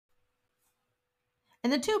In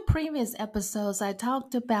the two previous episodes, I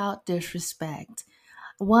talked about disrespect.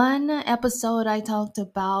 One episode, I talked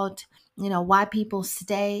about, why people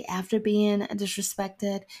stay after being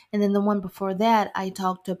disrespected. And then the one before that, I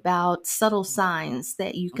talked about subtle signs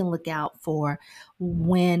that you can look out for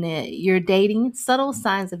when you're dating, subtle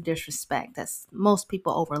signs of disrespect that's most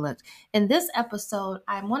people overlook. In this episode,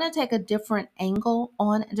 I want to take a different angle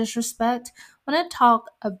on disrespect. I want to talk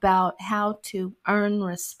about how to earn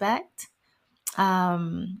respect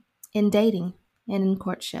in dating and in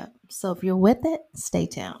courtship. So if you're with it, stay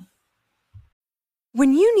tuned.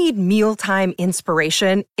 When you need mealtime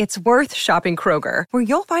inspiration, it's worth shopping Kroger, where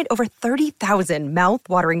you'll find over 30,000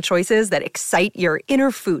 mouthwatering choices that excite your inner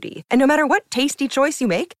foodie. And no matter what tasty choice you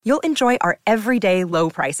make, you'll enjoy our everyday low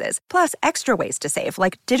prices, plus extra ways to save,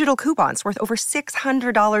 like digital coupons worth over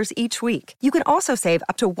 $600 each week. You can also save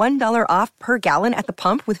up to $1 off per gallon at the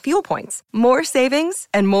pump with fuel points. More savings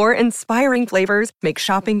and more inspiring flavors make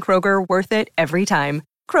shopping Kroger worth it every time.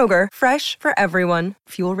 Kroger, fresh for everyone.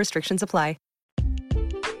 Fuel restrictions apply.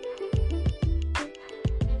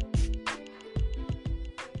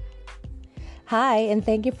 Hi, and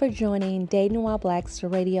thank you for joining Dating While Black's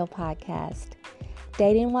radio podcast.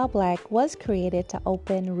 Dating While Black was created to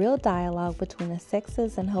open real dialogue between the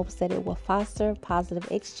sexes in hopes that it will foster positive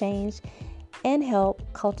exchange and help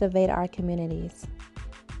cultivate our communities.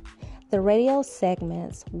 The radio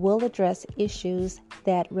segments will address issues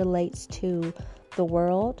that relates to the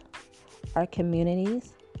world, our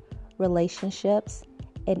communities, relationships,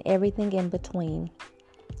 and everything in between.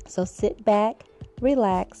 So sit back,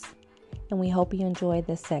 relax, and we hope you enjoy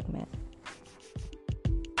this segment.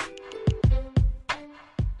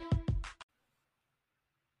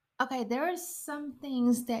 Okay, there are some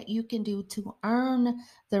things that you can do to earn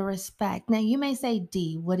the respect. Now, you may say,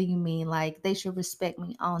 D, what do you mean? Like, they should respect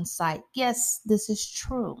me on site. Yes, this is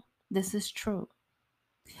true. This is true.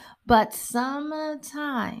 But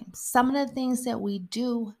sometimes, some of the things that we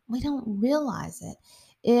do, we don't realize it.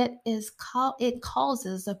 It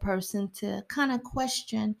causes a person to kind of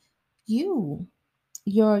question you,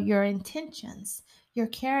 your intentions, your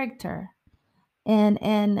character,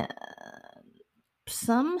 and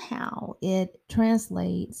somehow it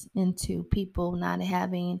translates into people not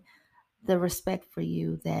having the respect for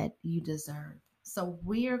you that you deserve. So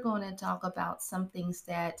we're going to talk about some things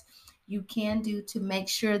that you can do to make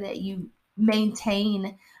sure that you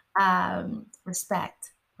maintain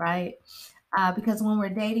respect, right? Because when we're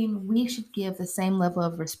dating, we should give the same level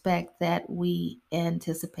of respect that we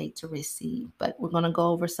anticipate to receive. But we're going to go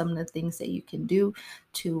over some of the things that you can do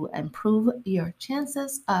to improve your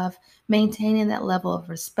chances of maintaining that level of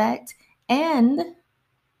respect and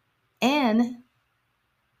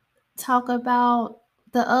talk about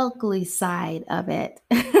the ugly side of it,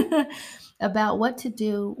 about what to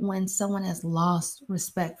do when someone has lost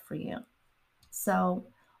respect for you. So,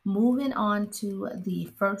 moving on to the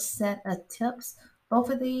first set of tips, both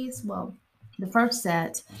of these, well, the first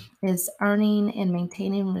set is earning and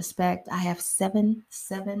maintaining respect. I have seven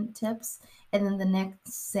tips, and then the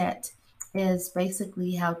next set is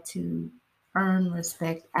basically how to earn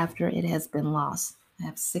respect after it has been lost. I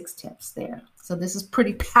have 6 tips there. So this is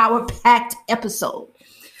pretty power packed episode.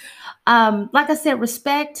 Like I said,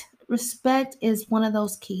 respect is one of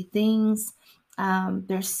those key things.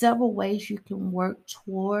 There's several ways you can work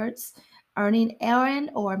towards earning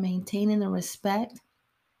or maintaining the respect.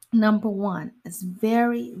 Number one, it's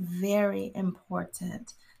very, very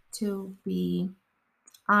important to be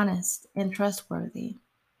honest and trustworthy.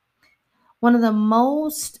 One of the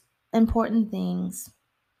most important things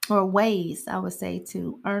or ways I would say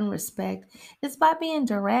to earn respect is by being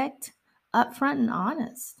direct, upfront, and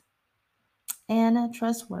honest and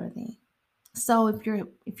trustworthy. So if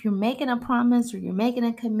you're making a promise or you're making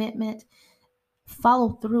a commitment, follow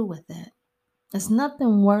through with it. It's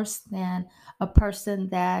nothing worse than a person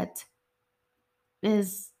that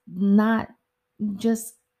is not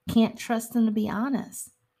just can't trust them to be honest.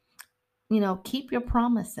 Keep your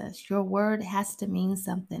promises. Your word has to mean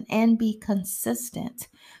something and be consistent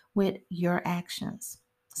with your actions.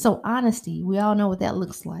 So, honesty, we all know what that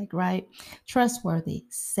looks like, right? Trustworthy,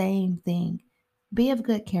 same thing. Be of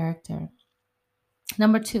good character.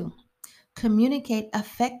 Number 2, communicate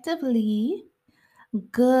effectively.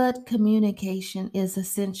 Good communication is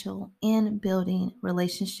essential in building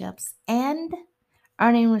relationships and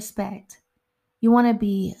earning respect. You want to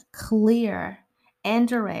be clear and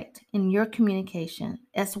direct in your communication,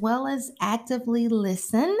 as well as actively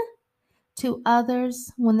listen to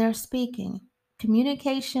others when they're speaking.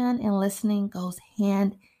 Communication and listening goes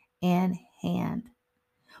hand in hand.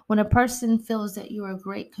 When a person feels that you're a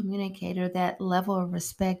great communicator, that level of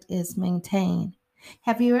respect is maintained.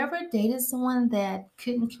 Have you ever dated someone that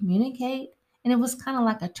couldn't communicate? And it was kind of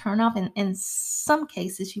like a turnoff. And in some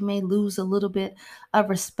cases, you may lose a little bit of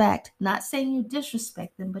respect. Not saying you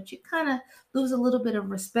disrespect them, but you kind of lose a little bit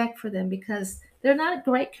of respect for them because they're not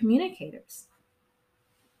great communicators.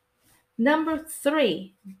 Number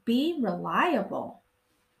three, be reliable.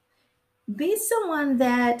 Be someone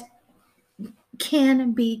that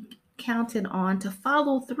can be counted on to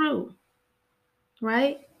follow through,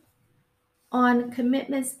 right? On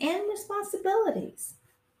commitments and responsibilities.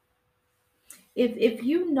 If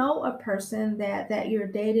you know a person that you're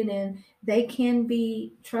dating and they can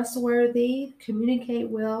be trustworthy, communicate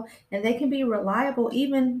well, and they can be reliable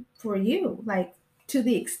even for you, like to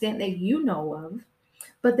the extent that you know of,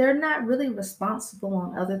 but they're not really responsible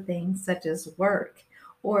on other things such as work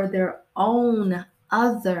or their own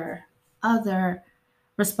other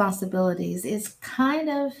responsibilities, it's kind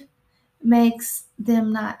of makes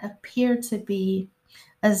them not appear to be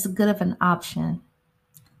as good of an option.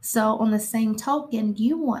 So, on the same token,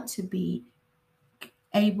 you want to be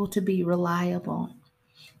able to be reliable,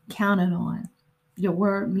 counted on. Your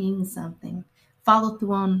word means something. Follow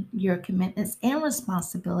through on your commitments and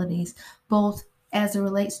responsibilities, both as it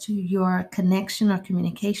relates to your connection or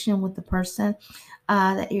communication with the person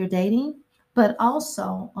that you're dating, but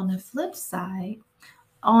also on the flip side,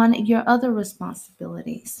 on your other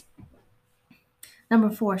responsibilities. Number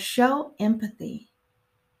four, show empathy.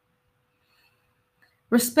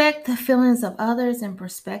 Respect the feelings of others and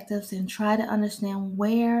perspectives and try to understand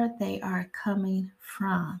where they are coming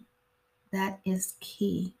from. That is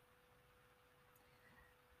key.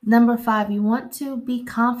 Number five, you want to be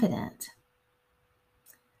confident.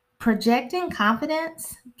 Projecting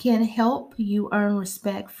confidence can help you earn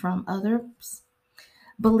respect from others.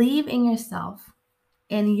 Believe in yourself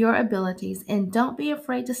and your abilities and don't be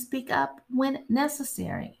afraid to speak up when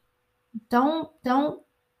necessary. Don't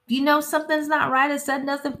you know something's not right or something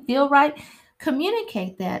doesn't feel right?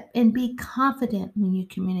 Communicate that and be confident when you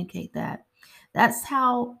communicate that. That's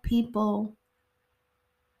how people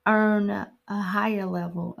earn a higher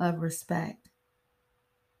level of respect.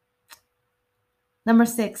 Number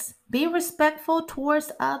six, be respectful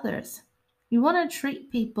towards others. You want to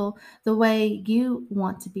treat people the way you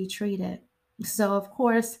want to be treated. So, of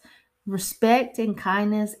course, respect and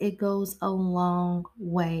kindness, it goes a long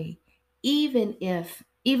way. Even if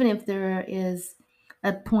there is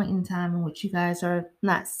a point in time in which you guys are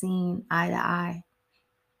not seeing eye to eye.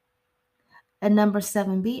 And number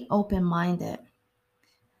seven, be open minded.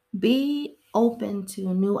 Be open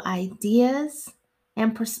to new ideas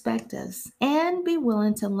and perspectives and be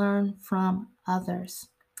willing to learn from others.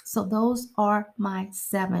 So, those are my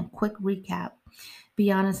seven. Quick recap: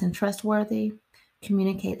 be honest and trustworthy,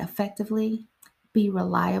 communicate effectively, be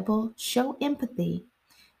reliable, show empathy,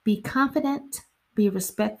 be confident, be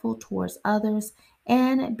respectful towards others,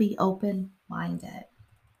 and be open minded.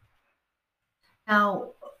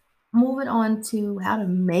 Now, moving on to how to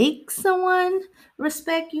make someone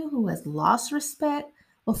respect you who has lost respect.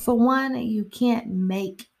 Well, for one, you can't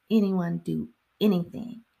make anyone do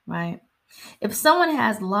anything, right? If someone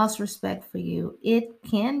has lost respect for you, it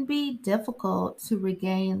can be difficult to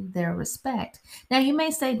regain their respect. Now, you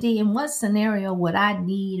may say, D, in what scenario would I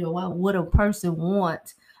need or what would a person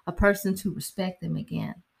want a person to respect them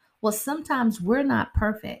again? Well, sometimes we're not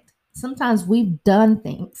perfect. Sometimes we've done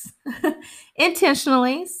things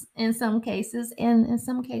intentionally in some cases, and in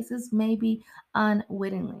some cases, maybe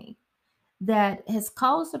unwittingly, that has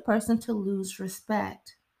caused a person to lose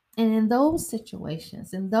respect. And in those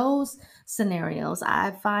situations, in those scenarios,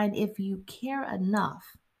 I find if you care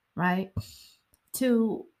enough, right,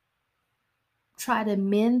 to try to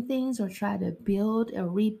mend things or try to build or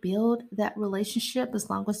rebuild that relationship, as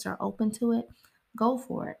long as they're open to it, go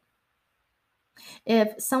for it.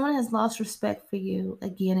 If someone has lost respect for you,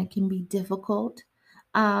 again, it can be difficult,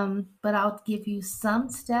 but I'll give you some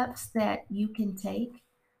steps that you can take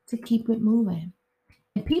to keep it moving.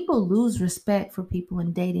 And people lose respect for people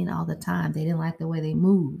in dating all the time. They didn't like the way they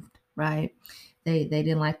moved, right? They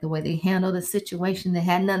didn't like the way they handled a situation that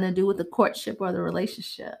had nothing to do with the courtship or the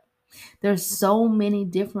relationship. There's so many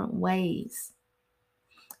different ways.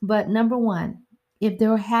 But number one, if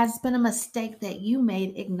there has been a mistake that you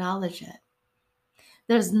made, acknowledge it.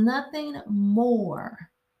 There's nothing more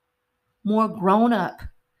grown up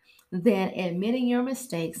than admitting your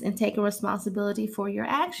mistakes and taking responsibility for your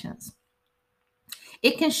actions.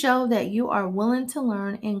 It can show that you are willing to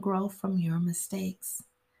learn and grow from your mistakes.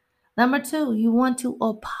 Number two, you want to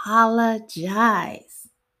apologize.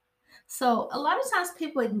 So a lot of times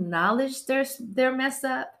people acknowledge their mess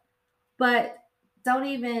up, but don't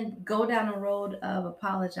even go down the road of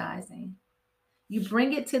apologizing. You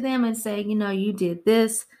bring it to them and say, you did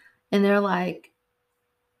this. And they're like,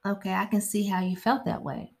 okay, I can see how you felt that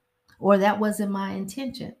way. Or that wasn't my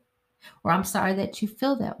intention. Or I'm sorry that you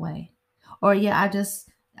feel that way. Or yeah, I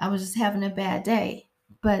was just having a bad day.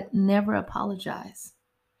 But never apologize.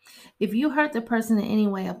 If you hurt the person in any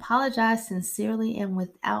way, apologize sincerely and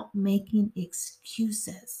without making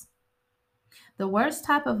excuses. The worst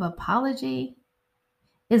type of apology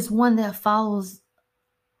is one that follows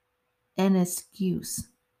an excuse,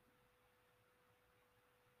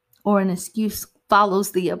 or an excuse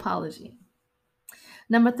follows the apology.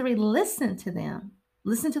 Number 3, listen to them.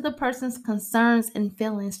 Listen to the person's concerns and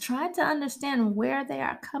feelings. Try to understand where they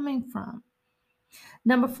are coming from.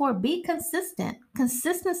 Number 4, be consistent.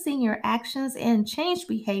 Consistency in your actions and change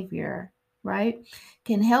behavior, right,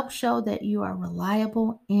 can help show that you are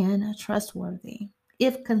reliable and trustworthy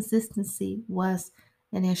if consistency was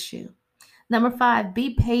an issue. Number 5,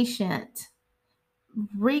 be patient.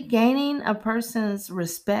 Regaining a person's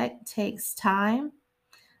respect takes time.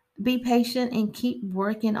 Be patient and keep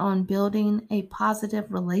working on building a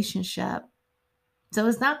positive relationship. So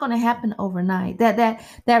it's not going to happen overnight.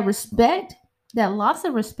 That respect, that loss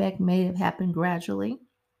of respect may have happened gradually.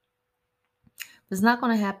 But it's not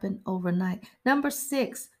going to happen overnight. Number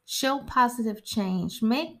 6, show positive change.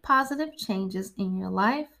 Make positive changes in your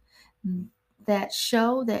life that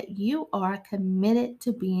show that you are committed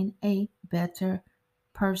to being a better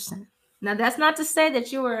person. Now, that's not to say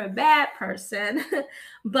that you are a bad person,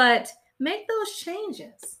 but make those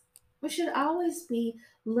changes. We should always be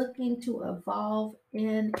looking to evolve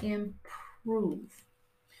and improve.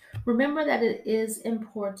 Remember that it is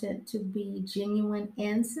important to be genuine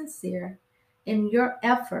and sincere in your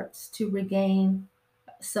efforts to regain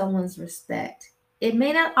someone's respect. It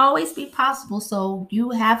may not always be possible, so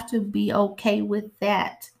you have to be okay with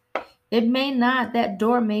that. It may not, that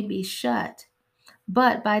door may be shut.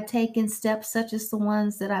 But by taking steps such as the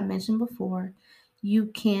ones that I mentioned before,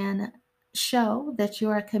 you can show that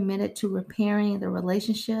you are committed to repairing the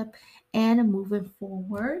relationship and moving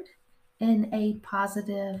forward in a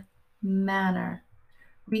positive manner.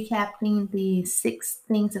 Recapping the 6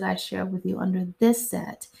 things that I shared with you under this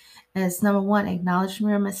set as number 1, acknowledge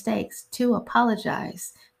your mistakes. 2,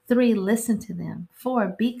 apologize. 3, listen to them.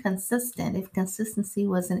 4, be consistent if consistency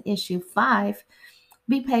was an issue. 5,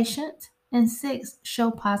 be patient. And 6, show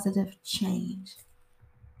positive change.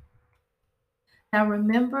 Now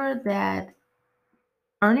remember that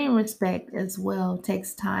earning respect as well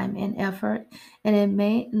takes time and effort, and it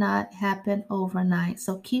may not happen overnight.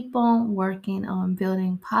 So keep on working on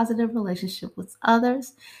building positive relationships with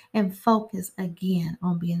others and focus again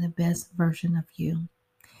on being the best version of you.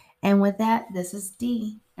 And with that, this is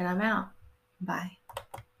Dee, and I'm out. Bye.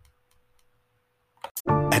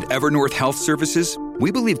 At Evernorth Health Services,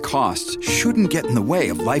 we believe costs shouldn't get in the way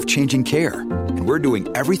of life-changing care, and we're doing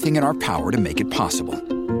everything in our power to make it possible.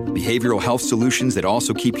 Behavioral health solutions that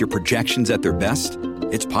also keep your projections at their best?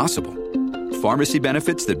 It's possible. Pharmacy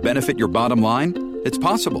benefits that benefit your bottom line? It's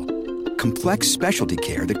possible. Complex specialty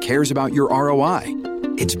care that cares about your ROI?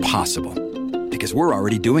 It's possible. Because we're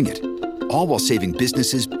already doing it. All while saving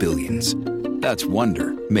businesses billions. That's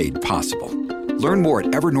Wonder made possible. Learn more at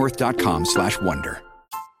evernorth.com/wonder.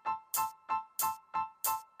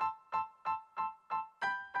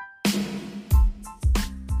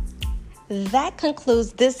 That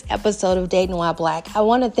concludes this episode of Dating While Black. I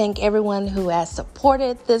want to thank everyone who has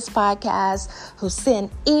supported this podcast, who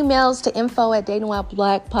sent emails to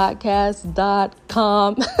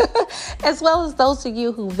info@datingwhileblackpodcast.com, as well as those of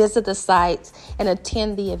you who visit the site and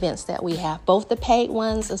attend the events that we have, both the paid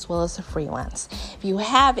ones as well as the free ones. If you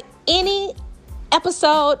have any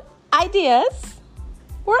episode ideas,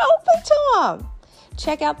 we're open to them.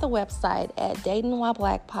 Check out the website at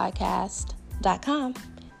datingwhileblackpodcast.com.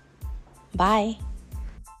 Bye.